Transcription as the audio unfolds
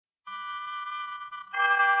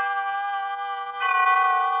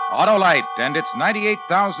Autolite and its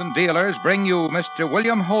 98,000 dealers bring you Mr.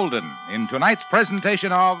 William Holden in tonight's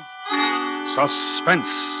presentation of Suspense.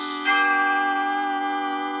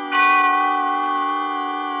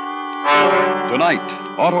 Tonight,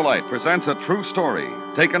 Autolite presents a true story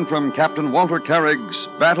taken from Captain Walter Carrick's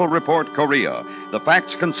Battle Report Korea. The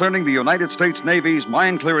facts concerning the United States Navy's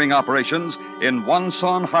mine-clearing operations in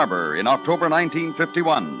Wonsan Harbor in October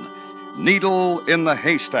 1951. Needle in the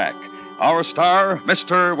Haystack. Our star,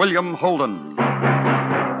 Mr. William Holden.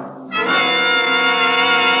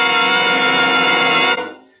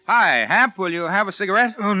 Hi, Hap, will you have a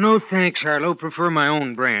cigarette? Oh, no thanks, Harlow. Prefer my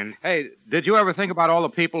own brand. Hey, did you ever think about all the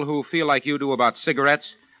people who feel like you do about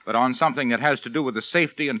cigarettes, but on something that has to do with the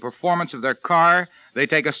safety and performance of their car, they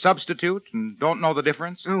take a substitute and don't know the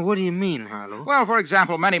difference? Oh, what do you mean, Harlow? Well, for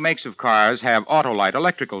example, many makes of cars have Autolite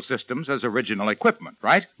electrical systems as original equipment,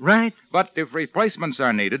 right? Right. But if replacements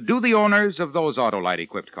are needed, do the owners of those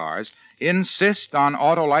Autolite-equipped cars insist on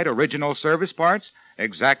Autolite original service parts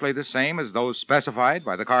exactly the same as those specified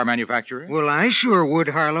by the car manufacturer? Well, I sure would,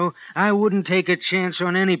 Harlow. I wouldn't take a chance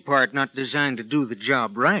on any part not designed to do the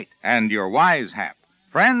job right. And you're wise, Hap.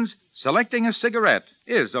 Friends, selecting a cigarette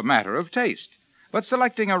is a matter of taste. But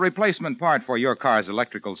selecting a replacement part for your car's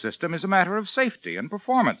electrical system is a matter of safety and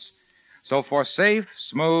performance. So for safe,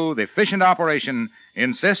 smooth, efficient operation,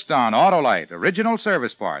 insist on Autolite original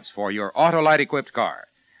service parts for your Autolite-equipped car.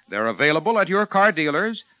 They're available at your car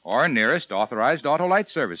dealers or nearest authorized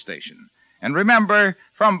Autolite service station. And remember,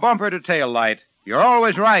 from bumper to tail light, you're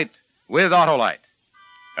always right with Autolite.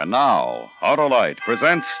 And now, Autolite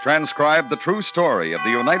presents transcribed the true story of the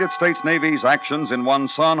United States Navy's actions in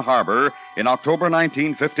Wonsan Harbor in October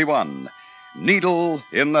 1951. Needle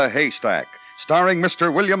in the Haystack, starring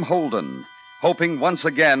Mr. William Holden, hoping once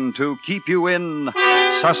again to keep you in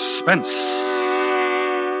suspense.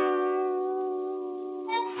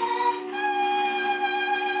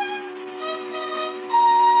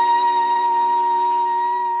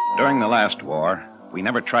 During the last war, we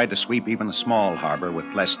never tried to sweep even a small harbor with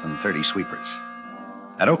less than 30 sweepers.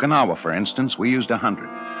 At Okinawa, for instance, we used 100.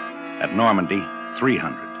 At Normandy,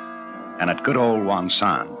 300. And at good old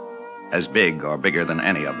Wonsan, as big or bigger than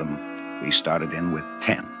any of them, we started in with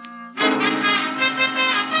 10.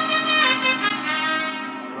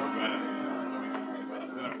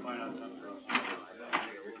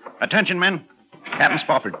 Attention, men. Captain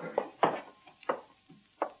Spofford.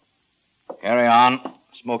 Carry on.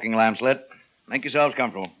 Smoking lamps lit. Make yourselves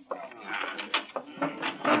comfortable.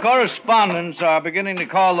 The correspondents are beginning to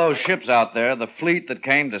call those ships out there the fleet that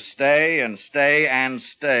came to stay and stay and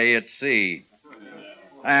stay at sea.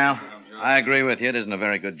 Well, I agree with you. It isn't a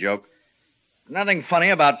very good joke. Nothing funny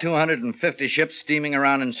about 250 ships steaming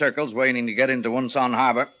around in circles waiting to get into Wonsan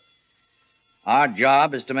Harbor. Our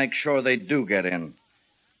job is to make sure they do get in.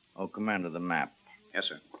 Oh, Commander, the map. Yes,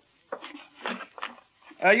 sir.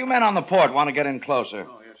 You men on the port want to get in closer.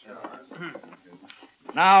 Oh, yes, sir.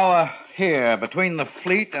 Now, here, between the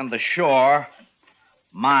fleet and the shore,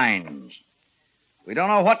 mines. We don't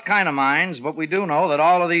know what kind of mines, but we do know that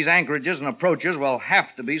all of these anchorages and approaches will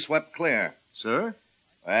have to be swept clear. Sir?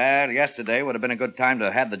 Well, yesterday would have been a good time to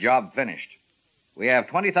have had the job finished. We have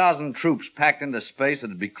 20,000 troops packed into space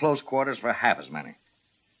that'd be close quarters for half as many.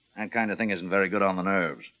 That kind of thing isn't very good on the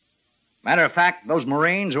nerves. Matter of fact, those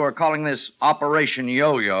Marines who are calling this Operation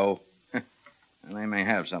Yo-Yo, they may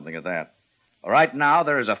have something at that. Right now,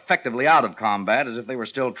 they're as effectively out of combat as if they were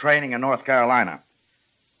still training in North Carolina.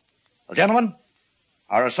 Well, gentlemen,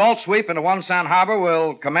 our assault sweep into Wonsan Harbor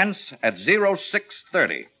will commence at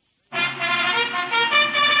 0630.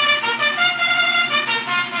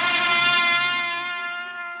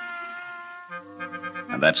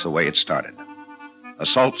 And that's the way it started.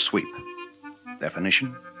 Assault sweep.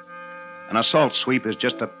 Definition? An assault sweep is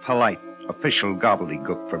just a polite, official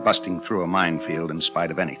gobbledygook for busting through a minefield in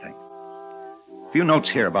spite of anything. A few notes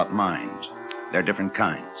here about mines. They're different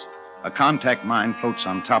kinds. A contact mine floats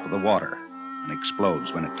on top of the water and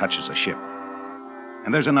explodes when it touches a ship.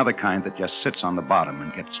 And there's another kind that just sits on the bottom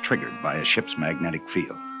and gets triggered by a ship's magnetic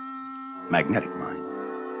field. Magnetic mine.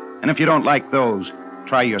 And if you don't like those,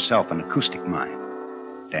 try yourself an acoustic mine.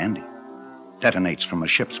 Dandy. Detonates from a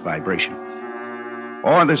ship's vibration.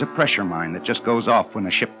 Or there's a pressure mine that just goes off when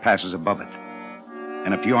a ship passes above it.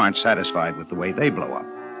 And if you aren't satisfied with the way they blow up,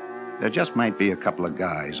 there just might be a couple of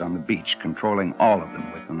guys on the beach controlling all of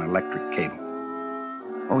them with an electric cable.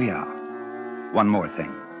 Oh, yeah. One more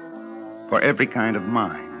thing. For every kind of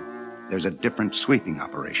mine, there's a different sweeping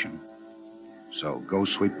operation. So go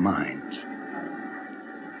sweep mines.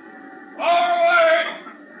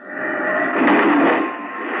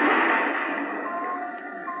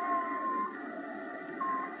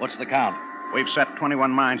 What's the count? We've set 21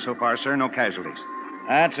 mines so far, sir. No casualties.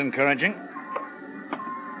 That's encouraging.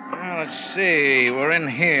 Well, let's see. We're in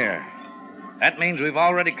here. That means we've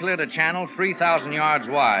already cleared a channel 3,000 yards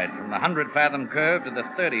wide, from the 100-fathom curve to the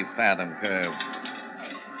 30-fathom curve.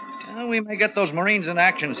 Well, we may get those Marines in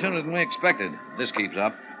action sooner than we expected, if this keeps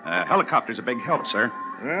up. Helicopter's a big help, sir.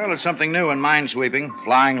 Well, it's something new in minesweeping,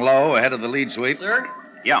 flying low ahead of the lead sweep. Sir?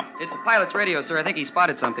 Yeah. It's the pilot's radio, sir. I think he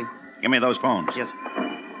spotted something. Give me those phones. Yes.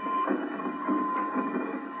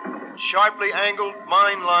 Sharply angled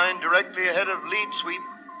mine line directly ahead of lead sweep.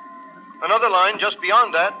 Another line just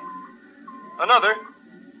beyond that. Another.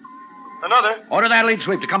 Order that lead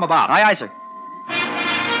sweep to come about. Aye, aye, sir.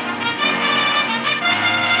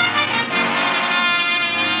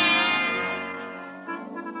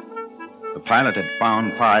 The pilot had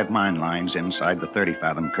found 5 mine lines inside the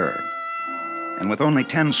 30-fathom curve. And with only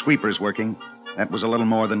 10 sweepers working, that was a little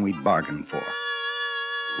more than we'd bargained for.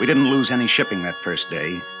 We didn't lose any shipping that first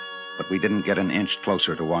day, but we didn't get an inch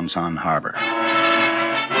closer to Wonsan Harbor.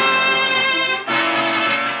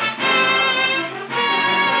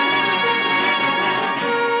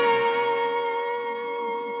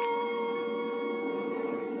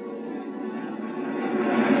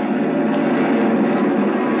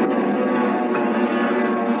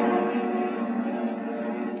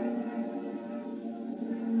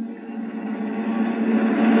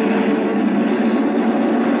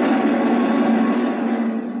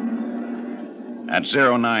 At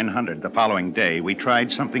 0900 the following day, we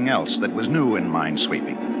tried something else that was new in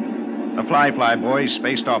minesweeping. The fly boys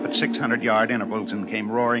spaced off at 600-yard intervals and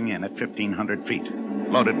came roaring in at 1,500 feet,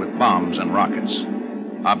 loaded with bombs and rockets.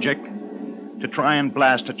 Object? To try and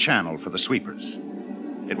blast a channel for the sweepers.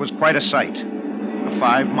 It was quite a sight. A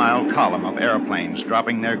 5-mile column of airplanes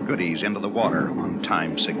dropping their goodies into the water on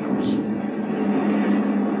time signals.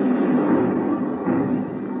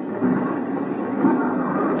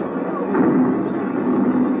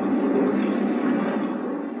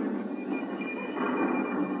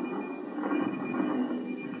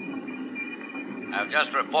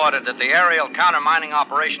 Just reported that the aerial countermining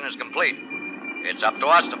operation is complete. It's up to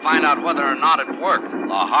us to find out whether or not it worked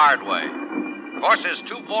the hard way. Course is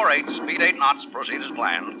 248, speed 8 knots, proceed as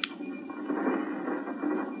planned.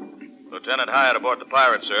 Lieutenant Hyatt aboard the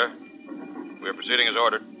Pirate, sir. We're proceeding as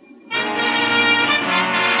ordered.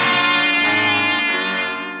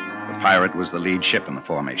 The Pirate was the lead ship in the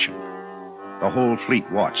formation. The whole fleet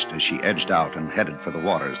watched as she edged out and headed for the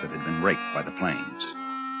waters that had been raked by the planes.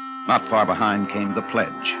 Not far behind came the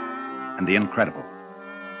Pledge, and the Incredible,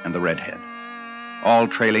 and the Redhead, all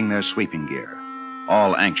trailing their sweeping gear,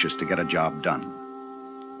 all anxious to get a job done.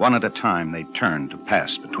 One at a time, they turned to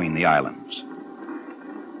pass between the islands.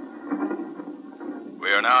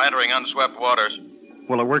 We are now entering unswept waters.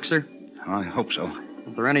 Will it work, sir? I hope so.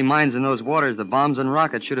 If there are any mines in those waters, the bombs and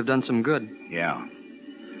rockets should have done some good. Yeah.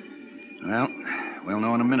 Well, we'll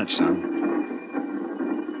know in a minute, son.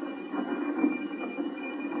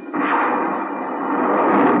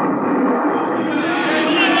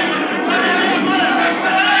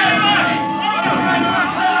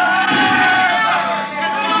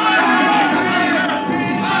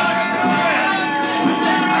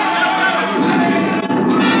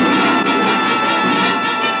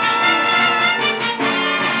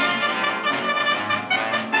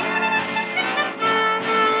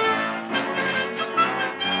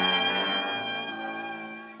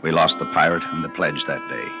 We lost the Pirate and the Pledge that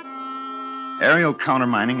day. Aerial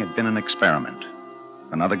countermining had been an experiment.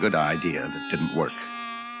 Another good idea that didn't work.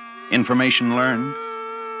 Information learned.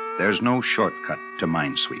 There's no shortcut to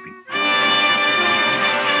minesweeping.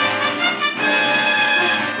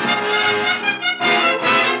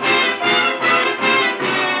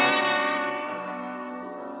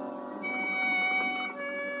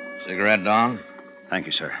 Cigarette, Don? Thank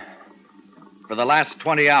you, sir. For the last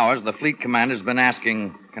 20 hours, the fleet commander's been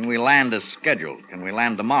asking, can we land as scheduled? Can we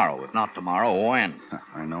land tomorrow? If not tomorrow, when?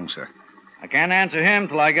 I know, sir. I can't answer him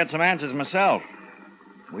till I get some answers myself.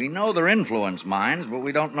 We know they're influence mines, but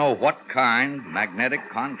we don't know what kind, magnetic,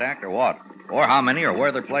 contact, or what, or how many, or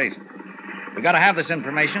where they're placed. We got to have this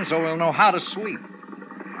information so we'll know how to sweep,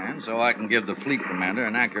 and so I can give the fleet commander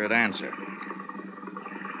an accurate answer.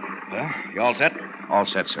 Well, you all set? All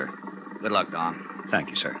set, sir. Good luck, Don. Thank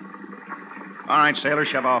you, sir. All right, sailor,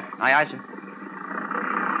 shove off. Aye, aye, sir.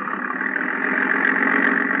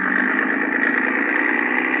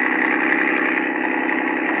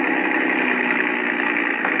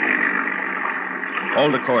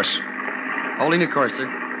 Hold the course. Holding the course, sir.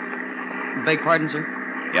 Beg pardon, sir?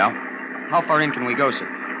 Yeah? How far in can we go, sir?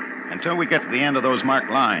 Until we get to the end of those marked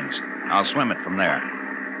lines. I'll swim it from there.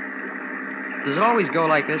 Does it always go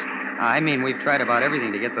like this? I mean, we've tried about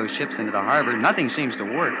everything to get those ships into the harbor. Nothing seems to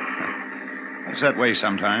work. It's that way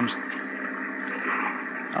sometimes.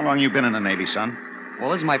 How long you been in the Navy, son?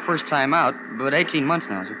 Well, this is my first time out, but 18 months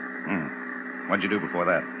now, sir. What'd you do before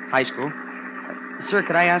that? High school. Sir,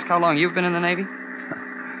 could I ask how long you've been in the Navy?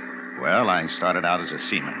 Well, I started out as a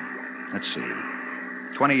seaman. Let's see.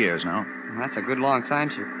 20 years now. Well, that's a good long time,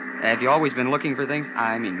 sir. Have you always been looking for things?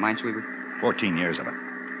 I mean, minesweeper. 14 years of it.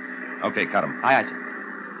 Okay, cut 'em. Aye, sir.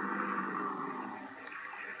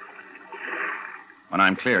 When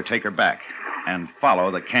I'm clear, take her back and follow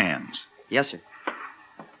the cans. Yes, sir.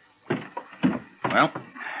 Well,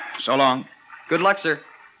 so long. Good luck, sir.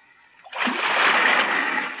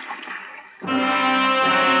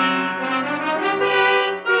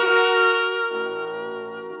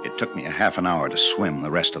 It took me a half an hour to swim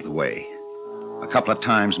the rest of the way. A couple of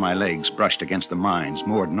times my legs brushed against the mines,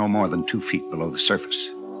 moored no more than 2 feet below the surface.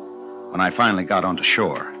 When I finally got onto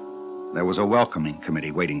shore, there was a welcoming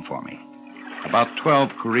committee waiting for me. About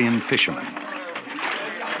 12 Korean fishermen.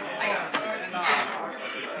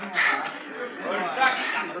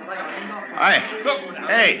 Hi.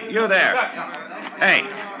 Hey, you there. Hey.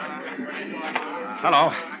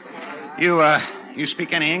 Hello. You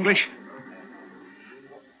speak any English?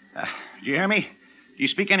 Do you hear me? Do you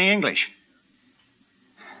speak any English?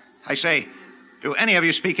 I say, do any of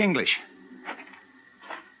you speak English?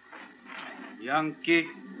 Yankee.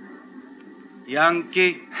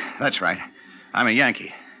 Yankee. That's right. I'm a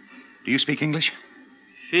Yankee. Do you speak English?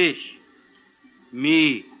 Fish.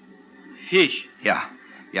 Me. Fish. Yeah.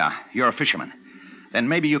 You're a fisherman. Then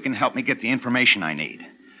maybe you can help me get the information I need.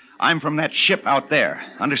 I'm from that ship out there.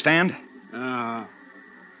 Understand?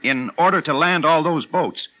 In order to land all those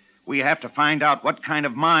boats, we have to find out what kind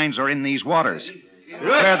of mines are in these waters,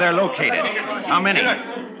 where they're located, how many.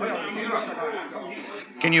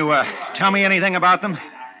 Can you tell me anything about them?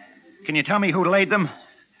 Can you tell me who laid them?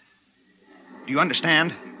 Do you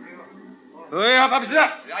understand?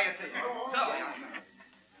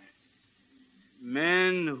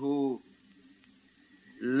 Men who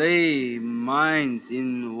lay mines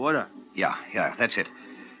in water. Yeah, that's it.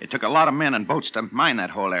 It took a lot of men and boats to mine that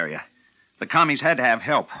whole area. The commies had to have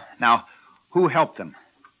help. Now, who helped them?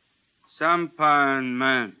 Sampan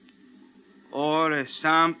man. All a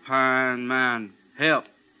sampan man help.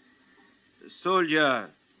 The soldier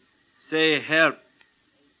say help.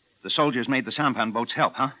 The soldiers made the sampan boats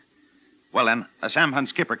help, huh? Well, then, a sampan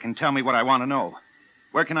skipper can tell me what I want to know.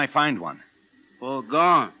 Where can I find one? All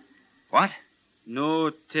gone. What? No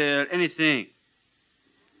tell anything.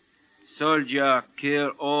 Soldier kill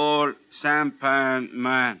all sampan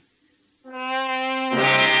man.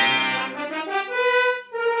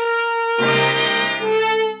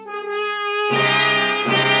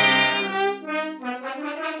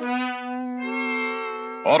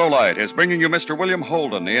 Autolite is bringing you Mr. William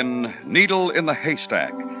Holden in Needle in the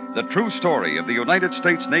Haystack, the true story of the United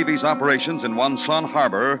States Navy's operations in Wonsan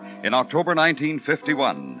Harbor in October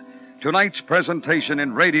 1951. Tonight's presentation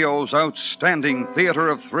in radio's outstanding theater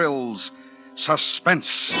of thrills, Suspense.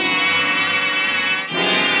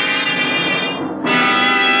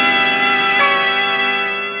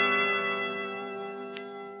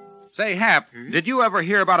 Say, Hap, did you ever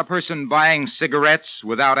hear about a person buying cigarettes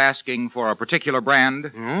without asking for a particular brand?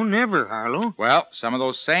 Oh, never, Harlow. Well, some of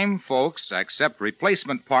those same folks accept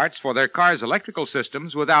replacement parts for their car's electrical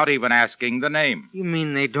systems without even asking the name. You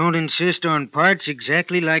mean they don't insist on parts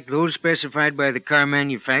exactly like those specified by the car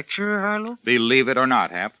manufacturer, Harlow? Believe it or not,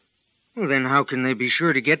 Hap. Well, then how can they be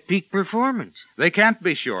sure to get peak performance? They can't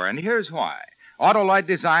be sure, and here's why. Autolite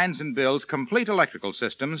designs and builds complete electrical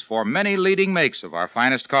systems for many leading makes of our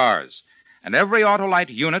finest cars. And every Autolite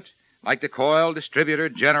unit, like the coil, distributor,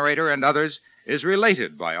 generator, and others, is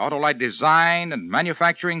related by Autolite design and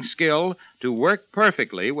manufacturing skill to work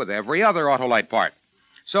perfectly with every other Autolite part.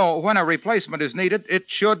 So when a replacement is needed, it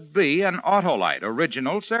should be an Autolite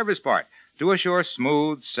original service part to assure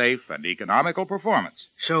smooth, safe, and economical performance.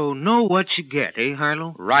 So know what you get, eh,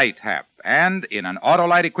 Harlow? Right, Hap. And in an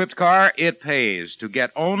Autolite-equipped car, it pays to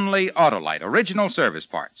get only Autolite original service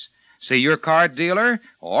parts. See your car dealer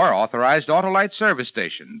or authorized Autolite service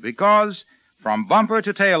station, because from bumper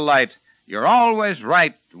to tail light, you're always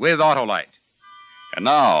right with Autolite. And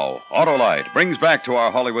now, Autolite brings back to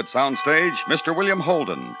our Hollywood soundstage Mr. William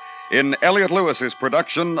Holden in Elliot Lewis's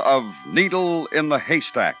production of Needle in the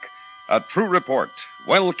Haystack, a true report,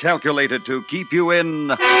 well calculated to keep you in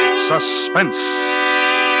suspense.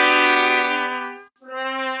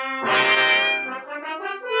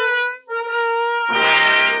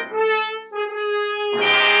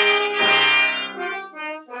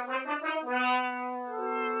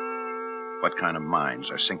 What kind of mines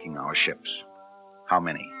are sinking our ships? How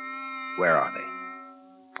many? Where are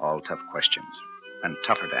they? All tough questions, and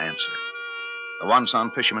tougher to answer. The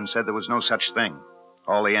Wonsan fisherman said there was no such thing.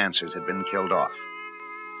 All the answers had been killed off.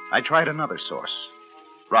 I tried another source.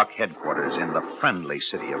 Rock headquarters in the friendly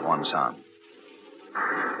city of Wonsan.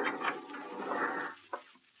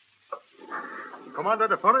 Commander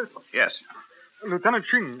DeForest? Yes. Lieutenant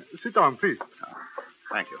Ching, sit down, please.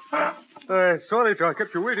 Thank you. Sorry to have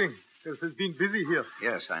kept you waiting. It's been busy here.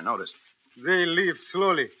 Yes, I noticed. They leave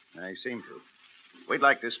slowly. They seem to. We'd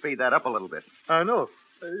like to speed that up a little bit. I know.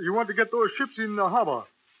 You want to get those ships in the harbor.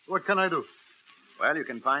 What can I do? Well, you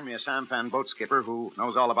can find me a sampan boat skipper who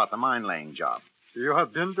knows all about the mine-laying job. You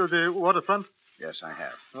have been to the waterfront? Yes, I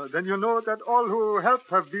have. Then you know that all who helped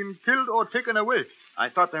have been killed or taken away. I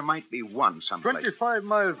thought there might be one someplace. 25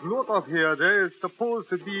 miles north of here, there is supposed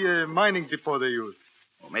to be a mining depot they use.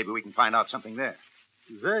 Well, maybe we can find out something there.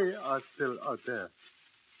 They are still out there.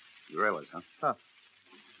 Guerrillas, huh? Huh.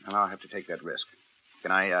 Well, I'll have to take that risk.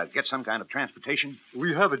 Can I get some kind of transportation?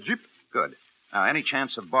 We have a jeep. Good. Now, any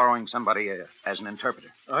chance of borrowing somebody as an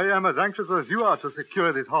interpreter? I am as anxious as you are to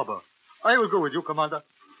secure this harbor. I will go with you, Commander.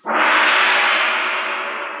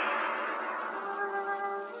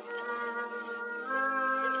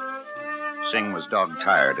 Singh was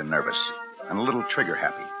dog-tired and nervous, and a little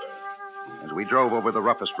trigger-happy. As we drove over the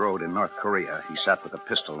roughest road in North Korea, he sat with a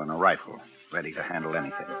pistol and a rifle, ready to handle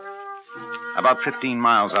anything. About 15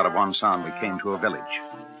 miles out of Wonsan, we came to a village,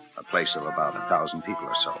 a place of about 1,000 people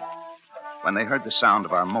or so. When they heard the sound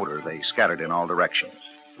of our motor, they scattered in all directions.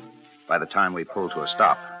 By the time we pulled to a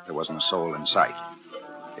stop, there wasn't a soul in sight,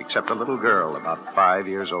 except a little girl about 5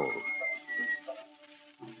 years old.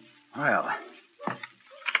 Well,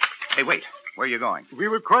 hey, wait. Where are you going? We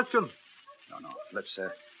will question. No.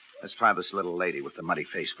 Let's try this little lady with the muddy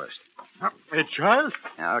face first. A child?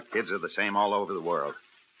 Yeah, kids are the same all over the world.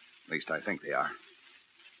 At least I think they are.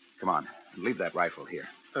 Come on, leave that rifle here.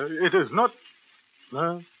 It is not...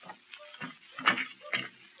 No.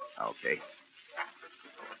 Okay.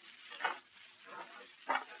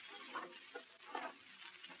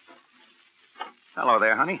 Hello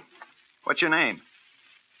there, honey. What's your name?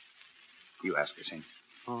 You ask her, Sing.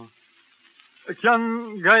 Oh.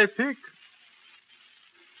 Young Guy Pig?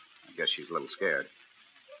 I guess she's a little scared.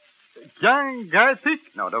 Young Guy Pig?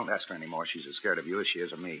 No, don't ask her anymore. She's as scared of you as she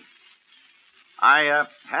is of me. I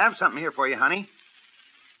have something here for you, honey.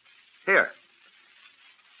 Here.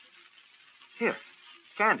 Here.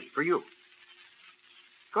 Candy for you.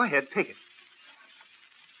 Go ahead, take it.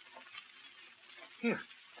 Here.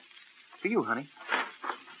 For you, honey.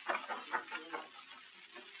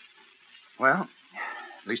 Well,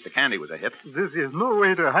 at least the candy was a hit. This is no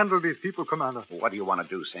way to handle these people, Commander. What do you want to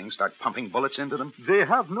do, Sing? Start pumping bullets into them? They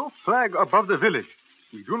have no flag above the village.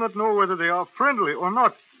 We do not know whether they are friendly or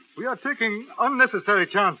not. We are taking unnecessary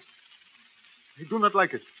chance. We do not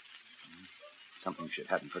like it. Something should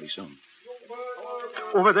happen pretty soon.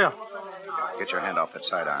 Over there. Get your hand off that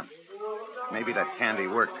sidearm. Maybe that candy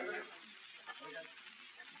worked.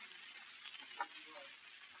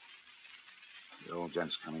 The old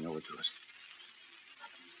gent's coming over to us.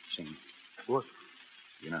 Sing. What?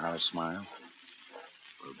 You know how to smile?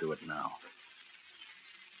 We'll do it now.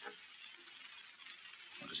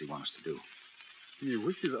 What does he want us to do? He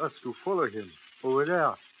wishes us to follow him. Over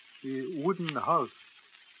there. The wooden house.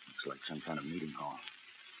 Looks like some kind of meeting hall.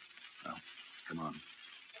 Well, come on.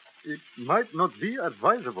 It might not be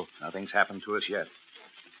advisable. Nothing's happened to us yet.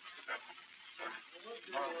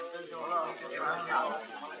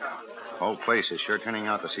 The whole place is sure turning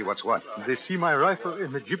out to see what's what. They see my rifle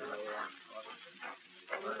in the jeep.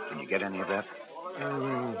 Can you get any of that?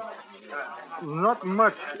 Not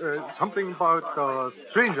much. Something about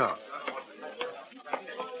stranger.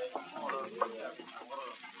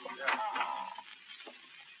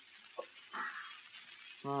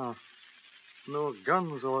 No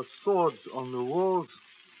guns or swords on the walls.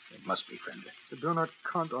 It must be friendly. Do not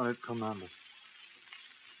count on it, Commander.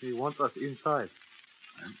 He wants us inside.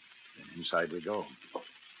 Well, then inside we go.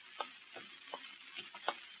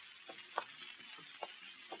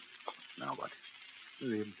 Now what?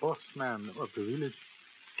 The boss man of the village.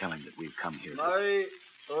 Tell him that we've come here. My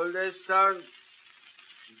oldest son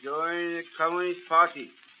joined the Communist Party.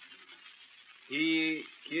 He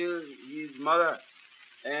killed his mother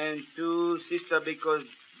and two sisters because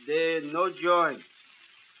they no join.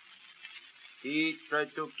 He tried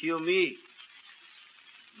to kill me,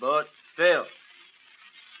 but failed.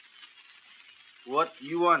 What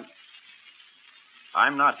you want?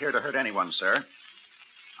 I'm not here to hurt anyone, sir.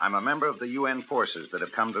 I'm a member of the UN forces that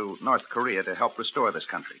have come to North Korea to help restore this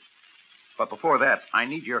country. But before that, I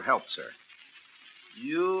need your help, sir.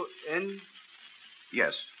 UN?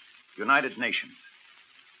 Yes, United Nations.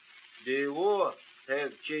 The war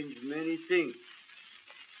has changed many things.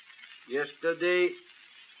 Yesterday,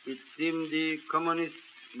 it seemed the communists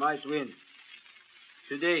might win.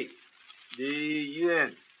 Today, the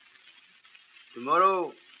UN.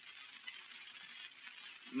 Tomorrow,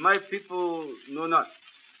 my people know not.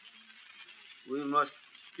 We must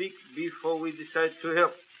speak before we decide to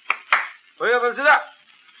help.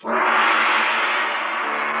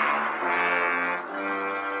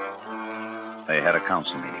 They had a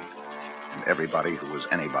council meeting, and everybody who was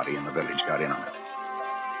anybody in the village got in on it.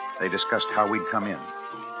 They discussed how we'd come in,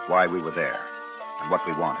 why we were there, and what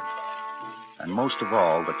we wanted. And most of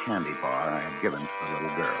all, the candy bar I had given to the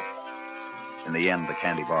little girl. In the end, the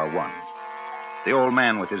candy bar won. The old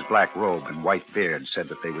man with his black robe and white beard said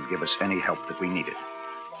that they would give us any help that we needed.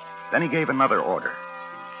 Then he gave another order,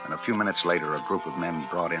 and a few minutes later, a group of men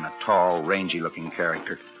brought in a tall, rangy-looking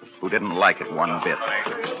character who didn't like it one bit.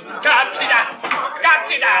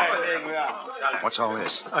 What's all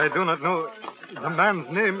this? I do not know. The man's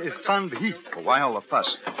name is Sand Heath. Well, why all the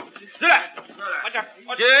fuss?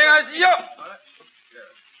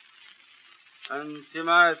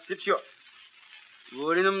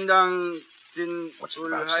 What's it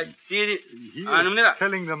about, Sam? He is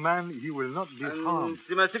telling the man he will not be harmed.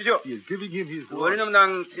 He is giving him his word.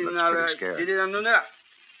 Looks pretty scary.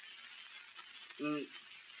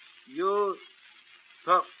 You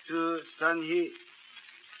talk to Sanhi.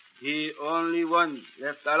 He only one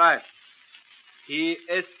left alive. He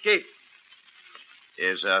escaped.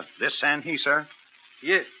 Is this Sanhi, sir?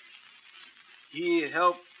 Yes. He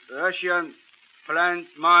helped Russian plant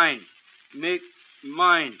mine, make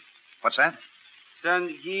mine. What's that?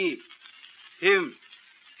 Sanhi, him,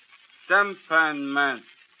 Sampan man.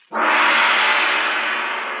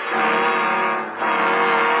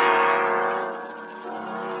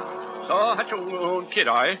 Så har chung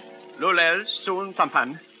kidai, lulel sun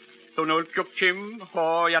sampan, sunul chukchim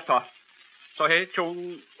ho yata. Så he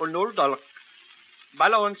chung unul dolk.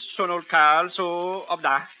 Balon sunul kal so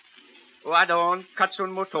obda. Wadon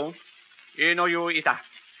katsun motong, ino yu ita.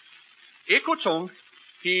 Ikutsung,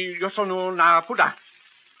 hi yosonu na puda.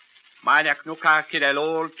 Manek nuka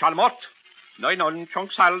kidelo chalmot, noinon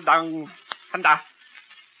chongsal dang handa.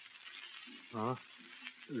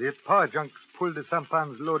 The power junks pulled the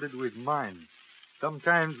sampans loaded with mines.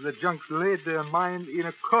 Sometimes the junks laid their mine in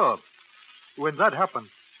a curve. When that happened,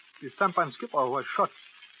 the sampan skipper was shot.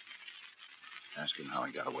 Ask him how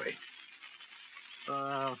he got away.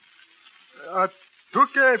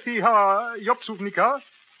 Tuke piha yopsuvnika?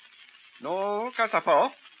 No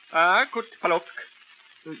kasafo, kut palok.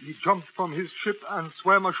 He jumped from his ship and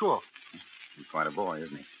swam ashore. He's quite a boy,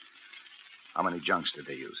 isn't he? How many junks did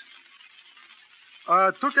they use?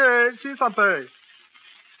 Tuke si sampe.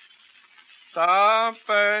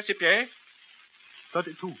 Sampe sipye.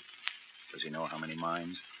 32. Does he know how many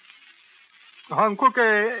mines?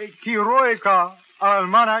 Hankuke kiroeka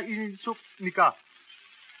almana in supnika.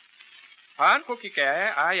 Han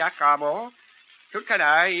kukike ayakamo.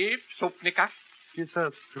 Tulkanai supnika. He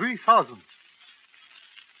says 3,000.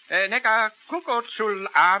 Neka kukot sul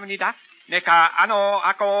amnida. Neka ano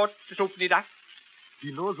akot supnida.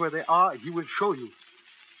 He knows where they are. He will show you.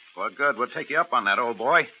 Well, good. We'll take you up on that, old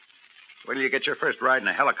boy. Wait till you get your first ride in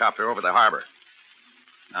a helicopter over the harbor.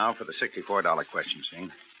 Now for the $64 question,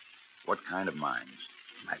 Sing. What kind of mines?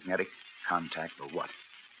 Magnetic, contact, or what?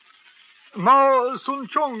 Mao Sun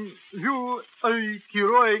Chong, you ay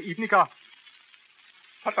kiroi ibnika.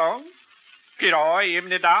 Patong, kiroi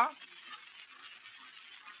ibnida.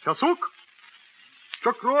 Chasuk?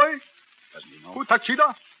 Chokroi? Doesn't he know?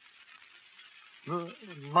 Utachida?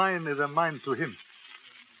 Mine is a mine to him.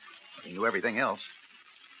 But he knew everything else.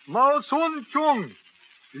 Mao Sun Chung,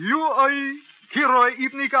 you ay kiroi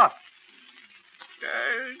ibnika.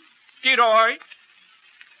 Kiroi.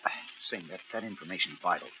 Sing, that information's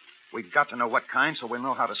vital. We've got to know what kind so we'll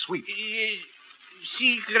know how to sweep.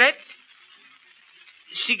 Cigarette?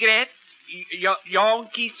 Cigarette?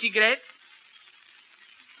 Yonky cigarette?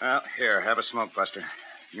 Well, here, have a smoke, Buster.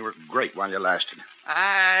 You were great while you lasted.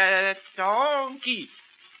 Donkey.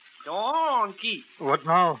 Donkey. What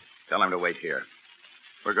now? Tell him to wait here.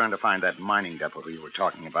 We're going to find that mining depot you were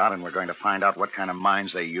talking about, and we're going to find out what kind of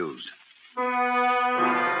mines they used.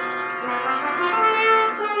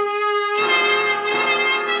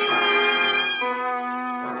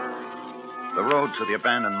 The road to the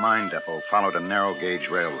abandoned mine depot followed a narrow-gauge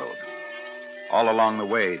railroad. All along the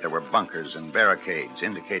way, there were bunkers and barricades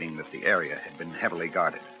indicating that the area had been heavily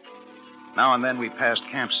guarded. Now and then we passed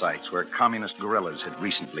campsites where communist guerrillas had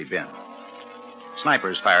recently been.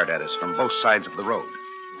 Snipers fired at us from both sides of the road.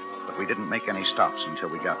 But we didn't make any stops until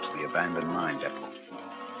we got to the abandoned mine depot.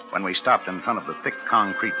 When we stopped in front of the thick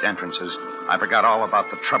concrete entrances, I forgot all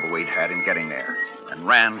about the trouble we'd had in getting there and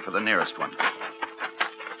ran for the nearest one.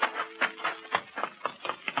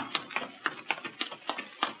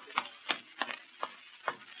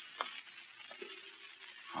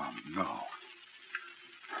 Oh, no.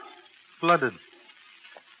 Flooded.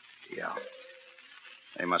 Yeah.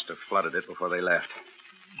 They must have flooded it before they left.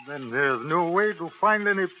 Then there's no way to find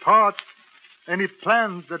any parts, any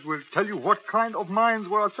plans that will tell you what kind of mines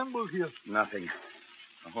were assembled here. Nothing.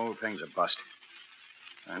 The whole thing's a bust.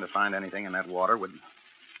 Trying to find anything in that water would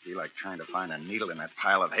be like trying to find a needle in that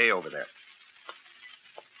pile of hay over there.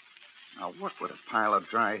 Now, what would a pile of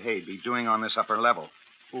dry hay be doing on this upper level?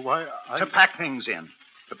 Why, To pack things in.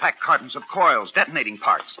 To pack cartons of coils, detonating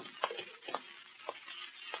parts.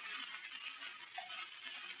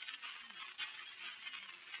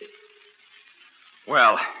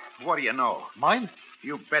 Well, what do you know? Mine?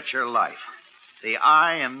 You bet your life. The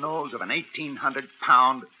eye and nose of an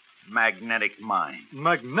 1,800-pound magnetic mine.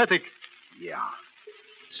 Magnetic? Yeah.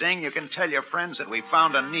 Zing, you can tell your friends that we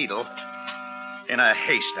found a needle in a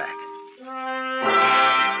haystack.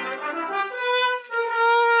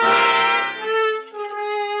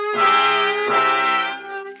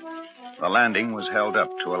 The landing was held up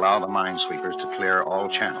to allow the minesweepers to clear all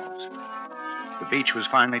channels. The beach was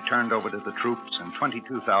finally turned over to the troops, and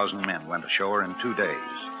 22,000 men went ashore in 2 days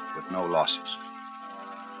with no losses.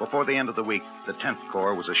 Before the end of the week, the 10th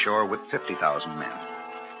Corps was ashore with 50,000 men.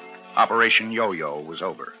 Operation Yo-Yo was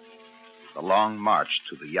over. The long march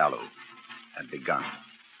to the Yalu had begun.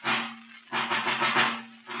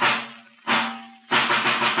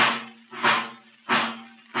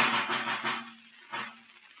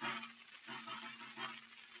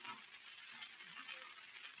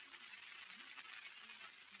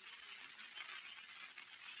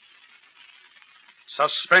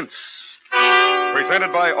 Suspense.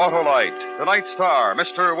 Presented by Autolite. Tonight's star,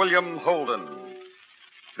 Mr. William Holden.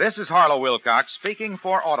 This is Harlow Wilcox speaking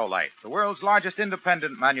for Autolite, the world's largest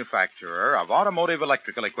independent manufacturer of automotive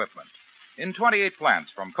electrical equipment. In 28 plants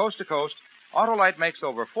from coast to coast, Autolite makes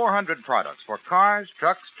over 400 products for cars,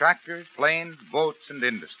 trucks, tractors, planes, boats, and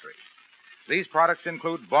industry. These products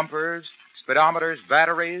include bumpers, speedometers,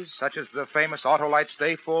 batteries, such as the famous Autolite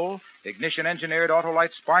Stay Full, ignition-engineered Autolite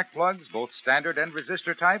spark plugs, both standard and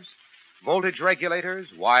resistor types, voltage regulators,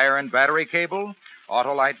 wire and battery cable,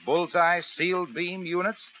 Autolite Bullseye sealed beam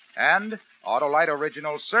units, and Autolite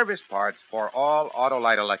original service parts for all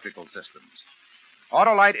Autolite electrical systems.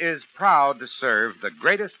 Autolite is proud to serve the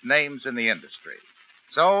greatest names in the industry.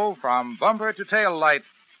 So, from bumper to tail light,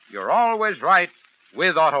 you're always right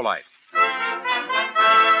with Autolite.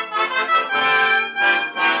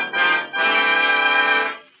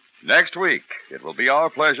 Next week, it will be our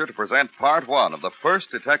pleasure to present part one of the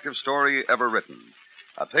first detective story ever written,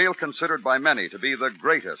 a tale considered by many to be the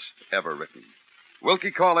greatest ever written.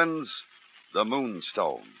 Wilkie Collins' The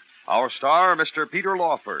Moonstone. Our star, Mr. Peter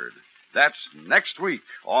Lawford. That's next week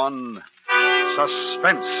on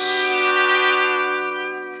Suspense.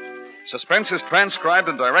 Suspense is transcribed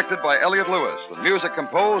and directed by Elliot Lewis, with music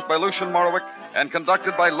composed by Lucian Morowick and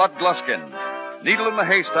conducted by Lud Gluskin. Needle in the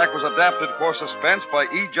Haystack was adapted for Suspense by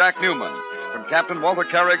E. Jack Newman from Captain Walter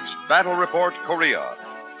Carrick's Battle Report, Korea.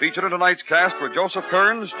 Featured in tonight's cast were Joseph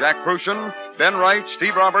Kearns, Jack Prussian, Ben Wright,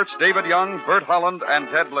 Steve Roberts, David Young, Bert Holland, and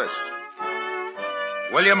Ted Bliss.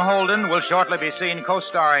 William Holden will shortly be seen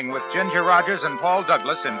co-starring with Ginger Rogers and Paul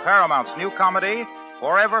Douglas in Paramount's new comedy,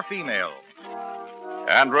 Forever Female.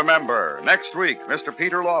 And remember, next week, Mr.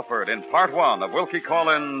 Peter Lawford in part one of Wilkie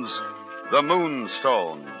Collins' The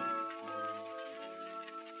Moonstone.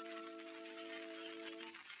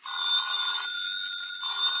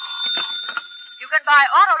 You can buy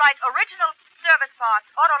Autolite original service parts,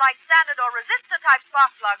 Autolite standard or resistor type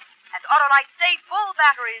spark plugs, and Autolite Stay Full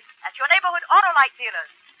batteries at your neighborhood Autolite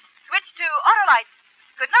dealers. Switch to Autolite.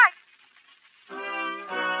 Good night.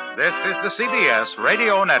 This is the CBS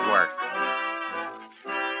Radio Network.